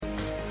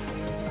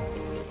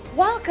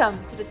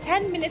Welcome to the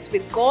 10 Minutes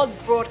with God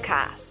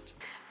broadcast.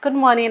 Good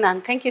morning,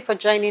 and thank you for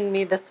joining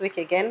me this week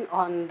again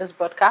on this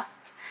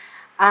broadcast.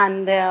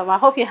 And I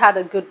hope you had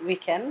a good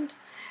weekend.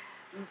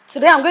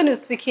 Today I'm going to be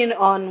speaking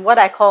on what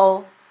I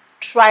call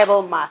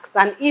tribal marks.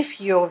 And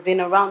if you've been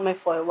around me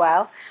for a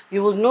while,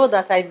 you will know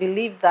that I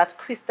believe that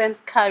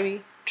Christians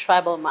carry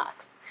tribal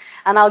marks.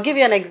 And I'll give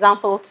you an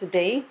example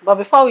today. But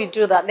before we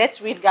do that,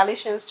 let's read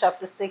Galatians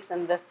chapter 6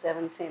 and verse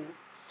 17.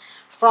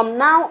 From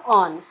now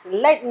on,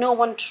 let no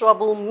one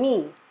trouble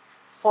me,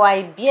 for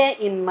I bear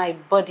in my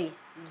body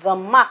the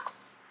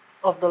marks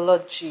of the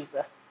Lord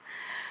Jesus.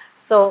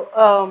 So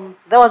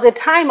there was a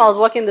time I was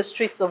walking the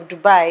streets of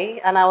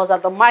Dubai, and I was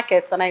at the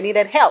markets and I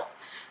needed help.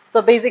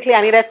 So basically I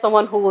needed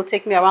someone who will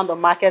take me around the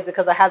markets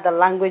because I had the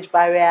language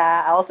barrier.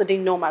 I also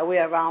didn't know my way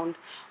around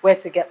where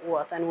to get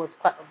what, and it was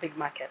quite a big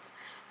market.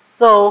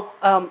 So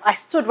I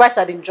stood right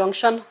at the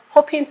junction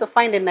hoping to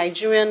find a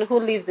Nigerian who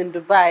lives in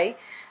Dubai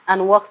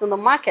and works in the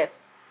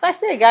markets. So I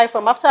see a guy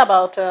from after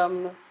about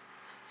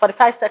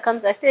 45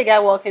 seconds, I see a guy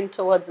walking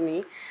towards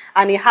me,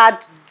 and he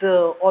had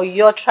the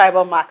Oyo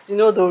tribal marks, you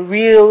know, the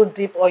real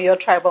deep Oyo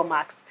tribal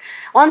marks.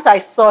 Once I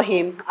saw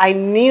him, I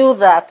knew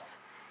that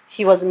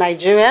he was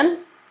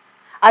Nigerian.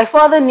 I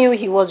further knew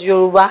he was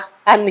Yoruba,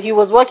 and he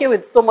was working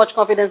with so much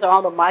confidence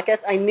around the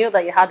market. I knew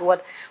that he had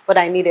what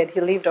I needed.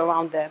 He lived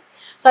around there.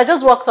 So I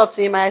just walked up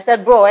to him and I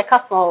said, bro, I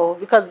can't know,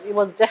 because it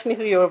was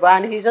definitely Yoruba.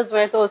 And he just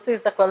went, oh,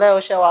 sis, I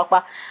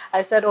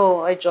said,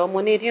 oh, Ejo,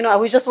 Monid, you know,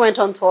 we just went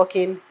on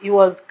talking. It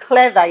was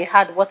clear that he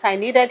had what I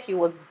needed. He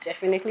was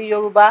definitely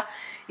Yoruba.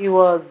 He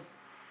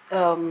was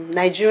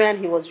Nigerian,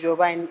 he was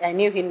Yoruba, and I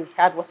knew he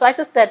had one. So I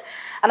just said,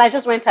 and I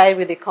just went ahead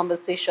with the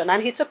conversation,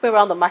 and he took me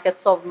around the market,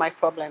 solved my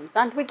problems,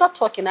 and we got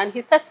talking, and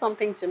he said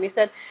something to me. He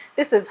said,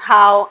 this is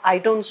how I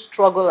don't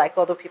struggle like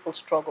other people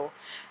struggle.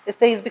 He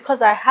says,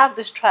 because I have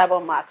these tribal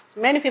marks.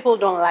 Many people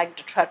don't like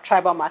the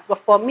tribal marks, but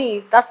for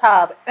me, that's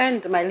how I've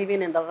earned my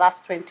living in the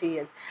last 20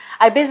 years.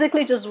 I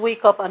basically just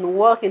wake up and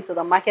walk into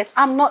the market.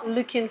 I'm not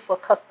looking for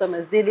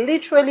customers. They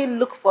literally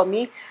look for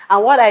me,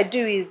 and what I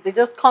do is they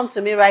just come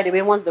to me right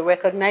away once they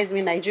recognize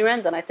me,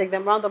 Nigerians, and I take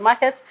them around the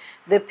market.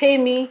 They pay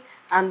me,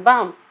 and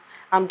bam,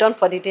 I'm done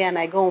for the day and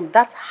I go home.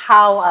 That's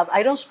how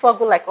I don't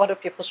struggle like other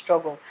people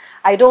struggle.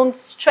 I don't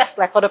stress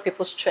like other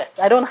people stress.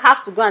 I don't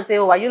have to go and say,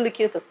 oh, are you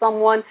looking for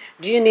someone?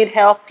 Do you need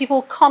help?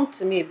 People come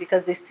to me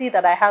because they see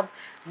that I have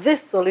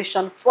this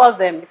solution for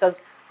them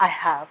because I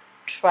have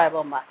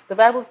tribal marks. The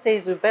Bible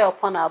says we bear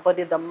upon our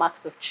body the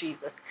marks of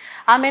Jesus.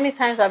 How many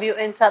times have you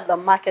entered the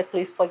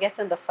marketplace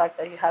forgetting the fact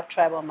that you have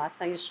tribal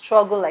marks and you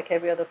struggle like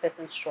every other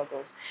person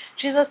struggles?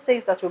 Jesus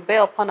says that we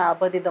bear upon our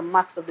body the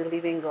marks of the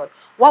living God.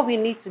 What we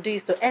need to do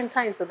is to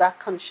enter into that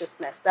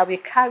consciousness that we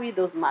carry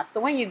those marks.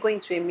 So when you go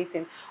into a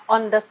meeting,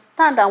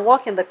 understand and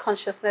walk in the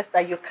consciousness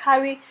that you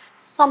carry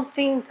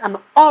something, an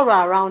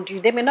aura around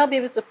you. They may not be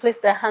able to place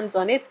their hands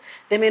on it.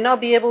 They may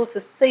not be able to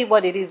say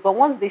what it is, but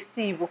once they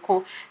see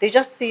you, they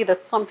just see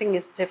that something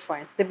is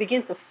different. They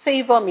begin to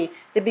favor me.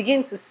 They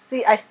begin to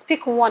see, I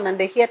speak one and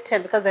they hear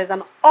 10 because there's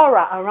an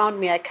aura around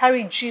me. I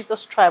carry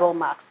Jesus' tribal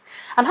marks.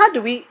 And how do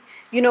we,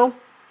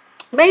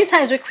 many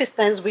times we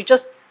Christians, we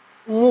just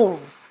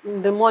move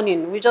in the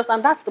morning.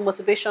 And that's the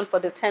motivation for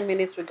the 10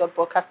 Minutes with God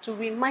broadcast, to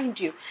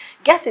remind you,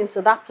 get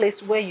into that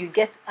place where you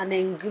get an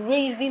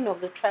engraving of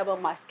the tribal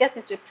marks. Get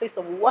into a place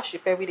of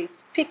worship every day.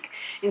 Speak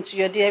into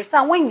your day.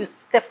 So when you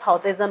step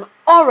out, there's an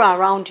aura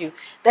around you.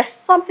 There's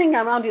something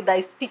around you that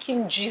is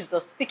speaking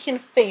Jesus, speaking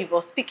favor,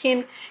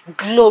 speaking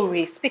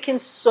glory, speaking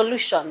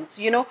solutions.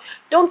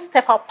 Don't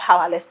step out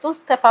powerless. Don't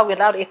step out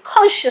without a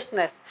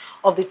consciousness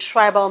of the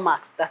tribal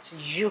marks that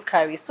you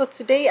carry. So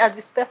today, as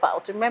you step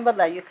out, remember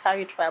that you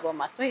carry tribal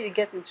marks. When you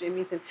get into a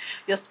meeting,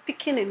 you're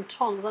speaking in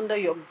tongues under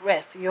your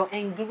breath. You're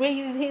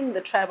engraving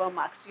the tribal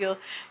marks.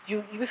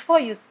 Before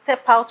you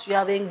step out, you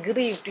have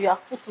engraved, you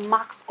have put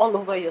marks all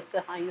over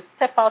yourself, and you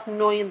step out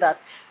knowing that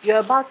you're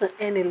about to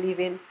earn a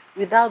living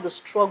without the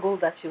struggle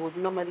that you would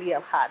normally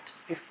have had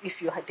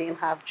if you didn't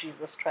have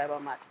Jesus'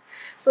 tribal marks.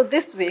 So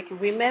this week,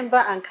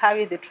 remember and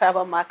carry the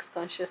tribal marks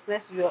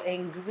consciousness. You're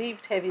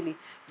engraved heavily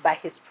by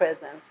his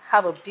presence.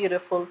 Have a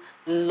beautiful,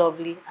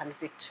 lovely, and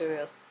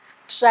victorious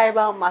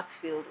tribal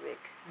mark-filled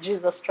week.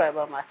 Jesus'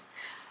 tribal marks.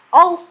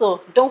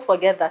 Also, don't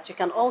forget that you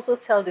can also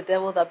tell the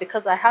devil that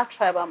because I have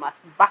tribal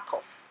marks, back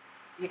off.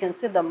 You can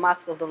see the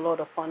marks of the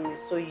Lord upon me,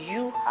 so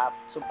you have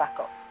to back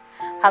off.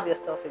 Have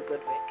yourself a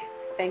good week.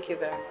 Thank you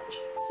very much.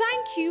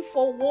 Thank you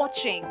for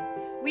watching.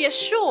 We are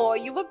sure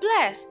you were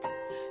blessed.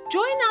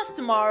 Join us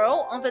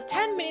tomorrow on the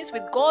 10 Minutes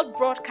with God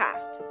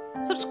broadcast.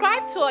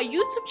 Subscribe to our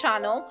YouTube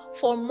channel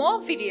for more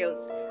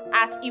videos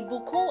at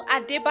Ibukun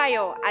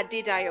Adebayo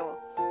Adedayo.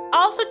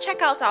 Also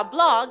check out our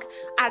blog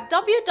at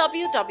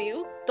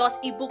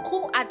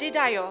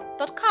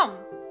www.ibukunadedayo.com.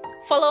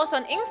 Follow us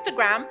on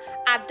Instagram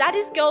at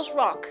Daddy's Girls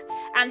Rock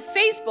and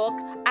Facebook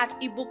at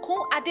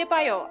Ibukun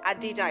Adebayo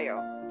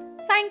Adedayo.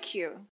 Thank you.